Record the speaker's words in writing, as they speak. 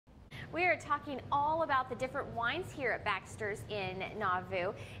We are talking all about the different wines here at Baxter's in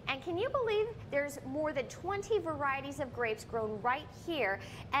Nauvoo. And can you believe there's more than 20 varieties of grapes grown right here?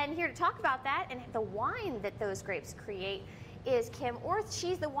 And here to talk about that and the wine that those grapes create is Kim Orth.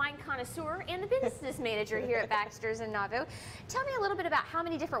 She's the wine connoisseur and the business manager here at Baxter's in Nauvoo. Tell me a little bit about how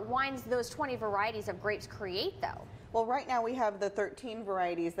many different wines those 20 varieties of grapes create, though. Well, right now we have the 13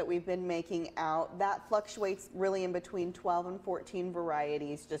 varieties that we've been making out. That fluctuates really in between 12 and 14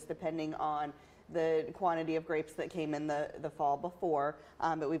 varieties, just depending on the quantity of grapes that came in the fall before.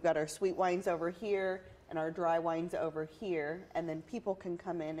 But we've got our sweet wines over here and our dry wines over here, and then people can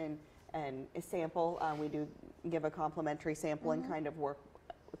come in and sample. We do give a complimentary sample and kind of work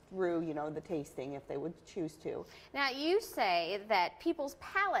through, you know, the tasting if they would choose to. Now, you say that people's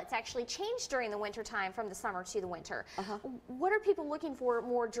palates actually change during the winter time from the summer to the winter. What are people looking for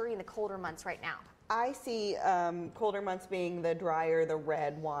more during the colder months right now? I see colder months being the drier, the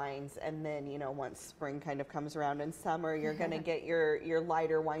red wines, and then, you know, once spring kind of comes around in summer, you're going to get your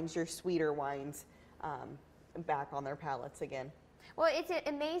lighter wines, your sweeter wines back on their palates again. Well, it's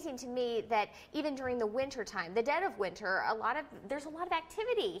amazing to me that even during the winter time, the dead of winter, there's a lot of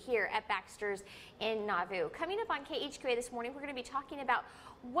activity here at Baxter's in Nauvoo. Coming up on KHQA this morning, we're going to be talking about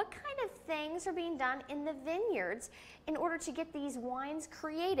what kind of things are being done in the vineyards in order to get these wines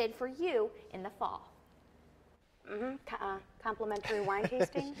created for you in the fall. Complimentary wine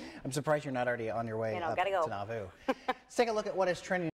tasting. I'm surprised you're not already on your way up gotta go. to Nauvoo. Let's take a look at what is trending